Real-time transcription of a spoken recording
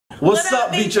What's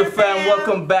up, Beecher fam?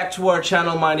 Welcome back to our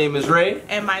channel. My name is Ray.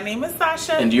 And my name is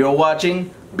Sasha. And you're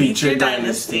watching Beecher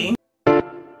Dynasty.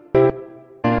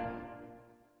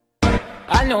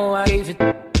 I know I gave it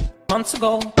months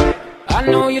ago. I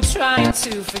know you're trying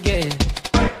to forget.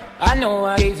 I know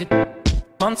I gave it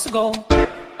months ago.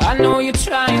 I know you're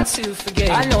trying to forget.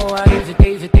 I know I gave it.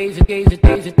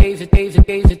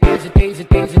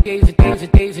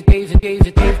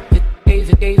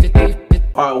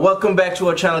 Alright, welcome back to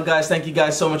our channel, guys. Thank you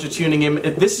guys so much for tuning in.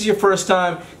 If this is your first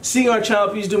time seeing our channel,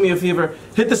 please do me a favor.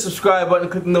 Hit the subscribe button,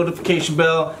 click the notification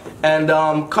bell, and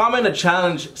comment a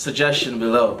challenge suggestion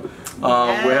below.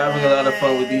 We're having a lot of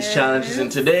fun with these challenges,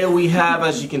 and today we have,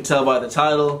 as you can tell by the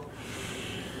title,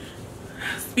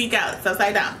 Speak Out. It's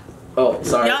upside down. Oh,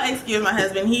 sorry. Y'all excuse my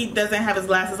husband. He doesn't have his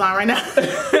glasses on right now.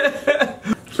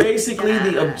 Basically,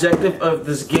 the objective of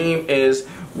this game is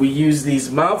we use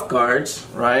these mouth guards,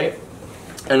 right?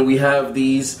 And we have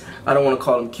these, I don't want to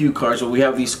call them cue cards, but we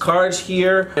have these cards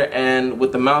here, and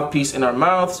with the mouthpiece in our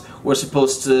mouths, we're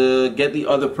supposed to get the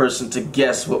other person to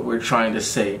guess what we're trying to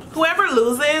say. Whoever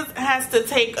loses has to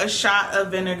take a shot of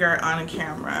vinegar on a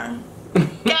camera.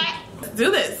 Let's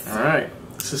do this. Alright.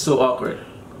 This is so awkward.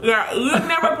 Yeah, you've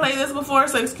never played this before,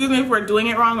 so excuse me if we're doing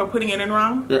it wrong or putting it in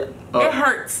wrong. Yeah. It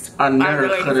hurts. I never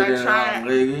put it in wrong,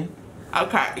 baby.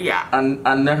 Okay, yeah.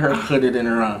 I never put it in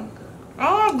wrong.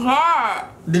 Oh, God.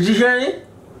 Did you hear me?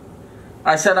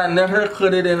 I said I never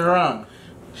put it in wrong.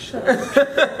 Shut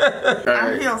up.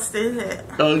 I feel stupid.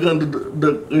 Oh,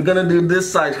 we're gonna do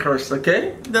this side first,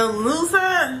 okay? The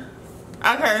loser?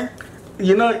 Okay.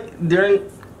 You know, during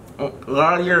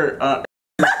while you're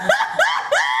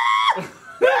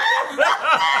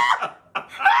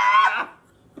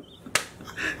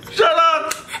shut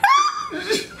up!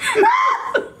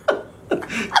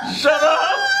 Shut up!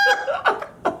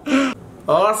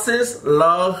 Horses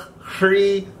love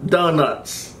free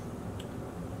donuts.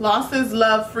 Losses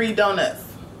love free donuts.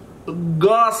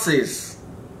 Glasses.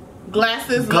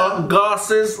 Glasses love...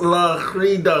 Glasses love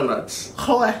free donuts.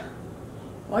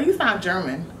 Why you sound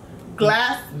German?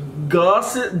 Glasses.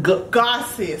 Glasses.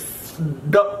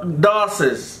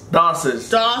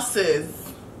 Dosses.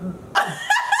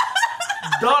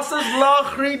 Dosses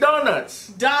love free donuts.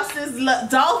 Dolphins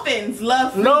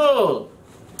love free... No.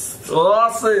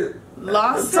 Losses.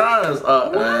 Losses? Times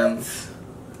up, man.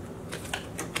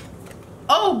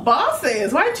 Oh,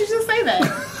 bosses. Why didn't you just say that?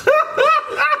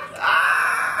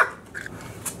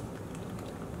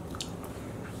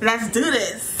 Let's do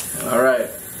this. Alright.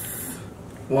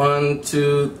 1,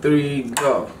 2, 3,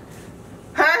 go.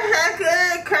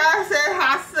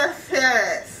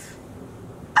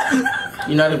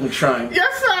 You're not even trying.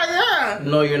 Yes, I am.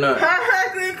 No, you're not.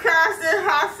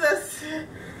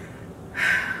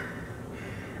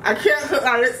 I can't put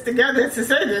my lips together to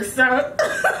say this, so.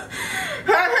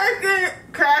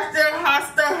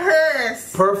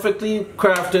 Perfectly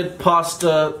crafted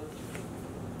pasta.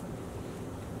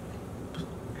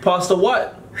 Pasta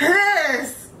what?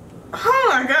 Yes. Oh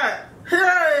my God.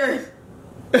 Yes.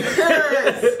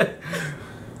 Yes.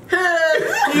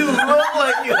 Yes. You look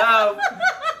like you have.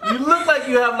 You look like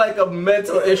you have like a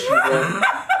mental issue, bro.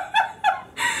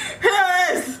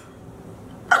 Yes.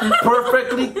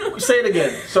 Perfectly. Say it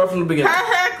again. Start from the beginning.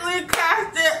 Perfectly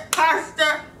crafted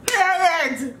pasta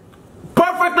pyramid.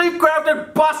 Perfectly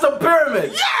crafted pasta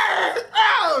pyramid. Yes.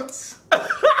 Ouch.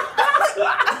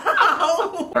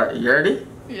 Ow. Alright, you ready?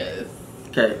 Yes.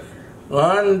 Okay.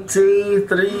 1, 2,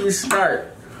 3,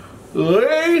 start.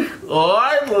 Wave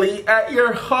lightly at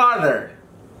your father.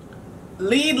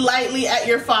 Lead lightly at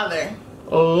your father.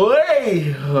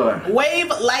 Wave. Wave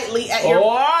lightly at your...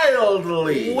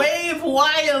 Wildly. Wave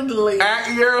wildly.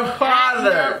 At your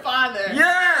father. At your father.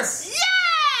 Yes.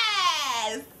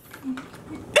 Yes.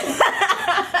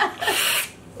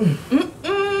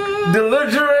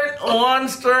 Belligerent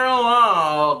monster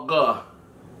log.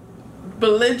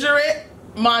 Belligerent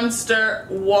monster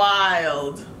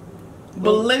wild.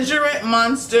 Belligerent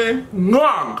monster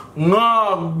Nog.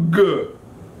 Nog.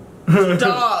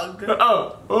 dog.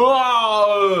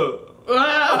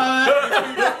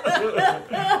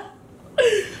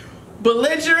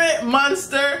 Belligerent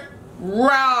monster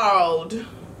roared.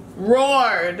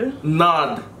 Roared.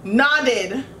 Nod.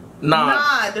 Nodded.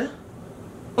 Nod. Nod.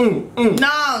 Nong.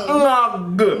 Nog.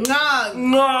 Nog.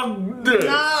 Nog.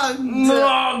 Nog.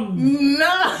 Nog.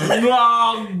 Nog.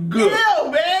 Nog. Ew,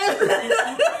 man.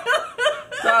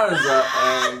 That is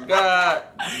God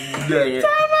dang it.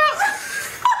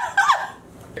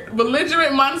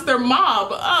 Belligerent monster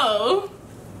mob. Oh.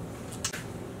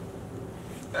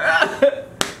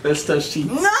 Let's touch cheeks.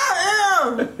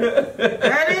 No.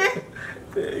 Ready?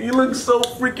 You look so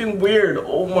freaking weird.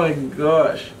 Oh my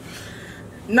gosh.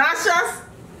 Nauseous.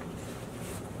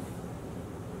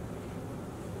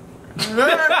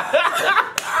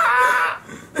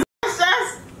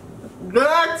 Nauseous.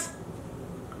 Good.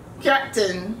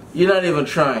 Captain. You're not even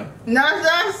trying.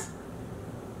 Nauseous.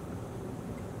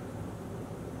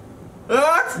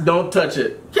 Good. Don't touch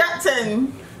it.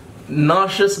 Captain.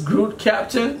 Nauseous Groot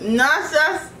Captain.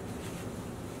 Nauseous.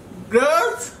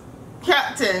 Good.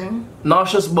 Captain.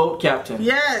 Nauseous Boat Captain.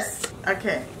 Yes.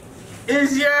 Okay.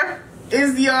 Is your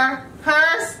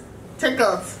hearse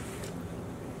tickled?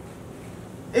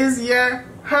 Is your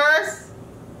hearse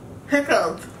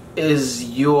tickled? Is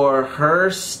your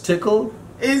hearse tickled?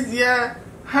 Is your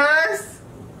hearse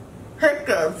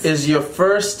tickled? Is your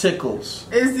first tickles?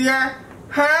 Is your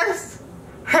hearse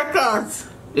tickled?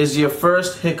 Is your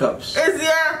first hiccups? Is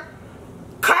your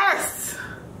curse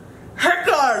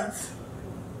tickled?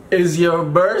 Is your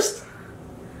burst?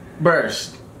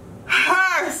 Burst.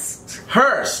 Hearst.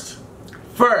 Hearst.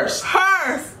 First.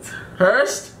 Hearst.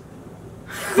 Hearst.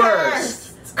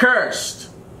 First. Cursed.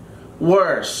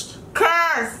 Worst.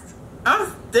 Cursed.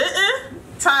 I'm sitting.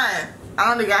 Time.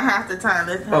 I only got half the time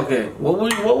this time. Okay. What we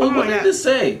need to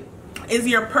say? Is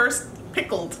your purse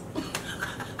pickled?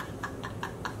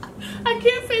 I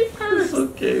can't say purse. It's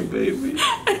okay, baby.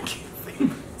 I can't say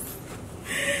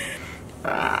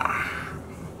purse.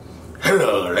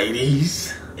 Hello,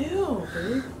 ladies. Ew,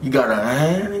 babe. You got a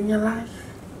man in your life?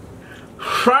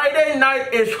 Friday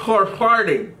night is for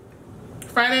farting.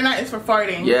 Friday night is for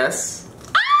farting. Yes.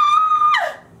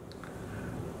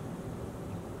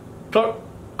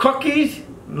 Cookies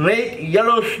make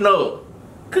yellow snow.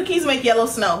 Cookies make yellow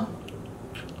snow.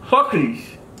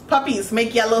 Cookies. Puppies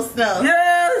make yellow snow.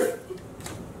 Yes.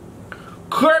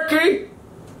 Quirky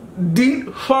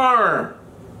deep farmer.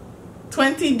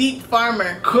 20 deep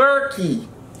farmer. Quirky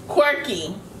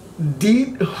Quirky.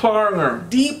 deep farmer.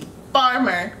 Deep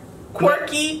farmer.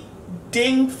 Quirky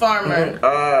ding farmer.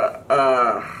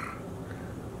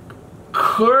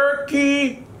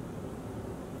 Quirky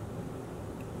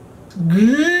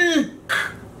geek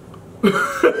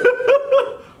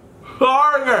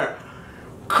farmer.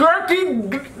 Quirky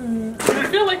I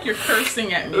feel like you're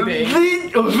cursing at me, babe.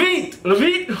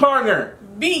 Veet farmer.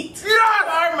 Beat Yes!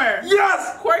 farmer.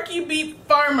 Yes! Quirky beat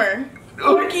farmer.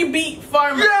 Quirky beat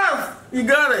farmer. Yes! You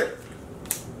got it.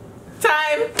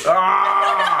 Time.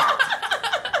 Ah!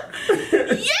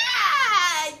 Yeah!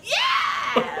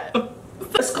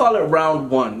 Let's call it round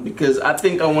one because I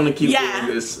think I want to keep doing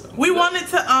this. We wanted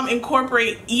to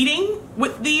incorporate eating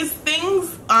with these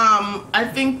things. I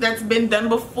think that's been done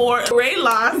before. Ray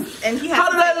lost, and he had How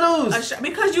did I lose?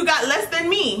 Because you got less than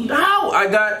me. How? I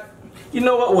got. You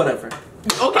know what? Whatever. Okay,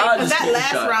 I'll because just that take a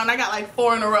last shot. round I got like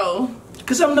 4 in a row.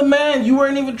 Because I'm the man. You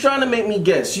weren't even trying to make me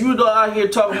guess. You were out here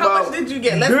talking How about. much did you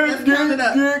get? Let's count it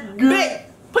up. Babe,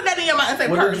 put that in your mouth and say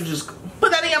What purse. did you just?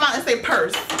 Put that in your mouth and say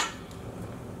purse.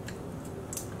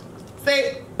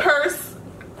 Say purse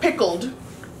pickled.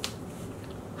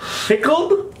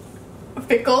 Pickled?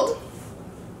 Pickled.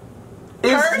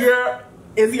 Purse?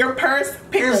 Is your purse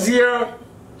pickled? Is your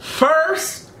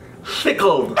first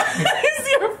pickled? Is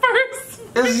your first?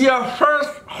 Is your first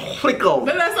pickled?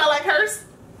 Doesn't that sound like hers?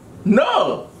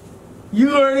 No, you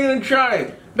weren't even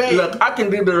trying. Babe. Look, I can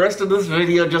do the rest of this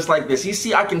video just like this. You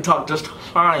see, I can talk just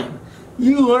fine.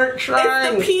 You weren't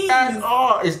trying It's the P's. at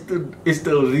all. It's the V's.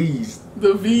 The V's.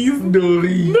 The V's. The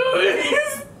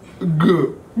V's.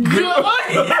 Good.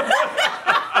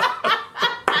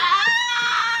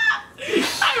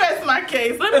 I rest my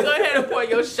case. Let me go ahead and pour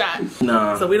your shot.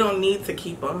 Nah. So we don't need to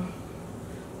keep them.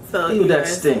 So Ew, you that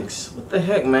guys- stinks. What the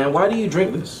heck, man? Why do you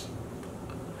drink this?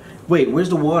 Wait, where's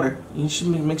the water? You should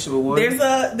mix it with water.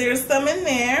 There's some in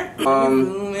there.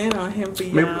 Zoom in on him for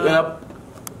y'all.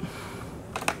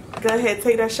 Go ahead,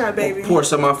 take that shot, baby. Pour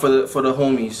some out for the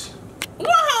homies. What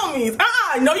homies?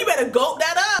 No, you better gulp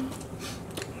that up.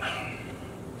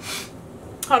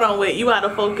 Hold on, wait. You out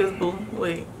of focus, boo.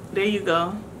 Wait, there you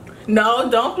go. No,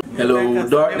 don't. Hello,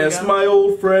 darkness, my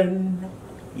old friend.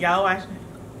 Y'all watching.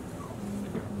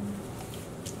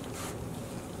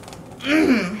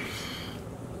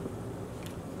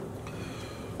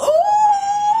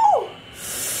 Ooh!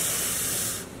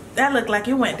 That looked like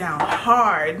it went down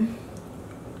hard.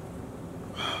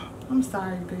 I'm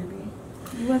sorry, baby.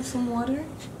 You want some water?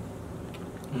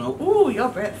 Nope. Ooh, your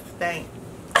breath stank.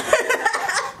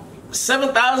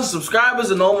 7,000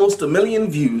 subscribers and almost 1 million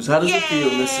views. How does it feel,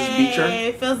 Mrs. Beecher?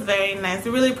 It feels very nice.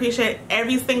 We really appreciate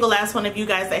every single last one of you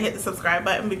guys that hit the subscribe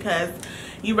button because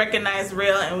you recognize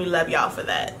real and we love y'all for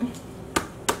that.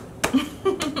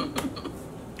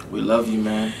 We love you,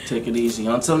 man. Take it easy.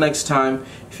 Until next time,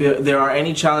 if there are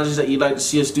any challenges that you'd like to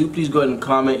see us do, please go ahead and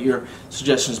comment your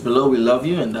suggestions below. We love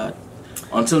you, and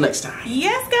until next time.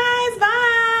 Yes, guys.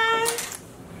 Bye.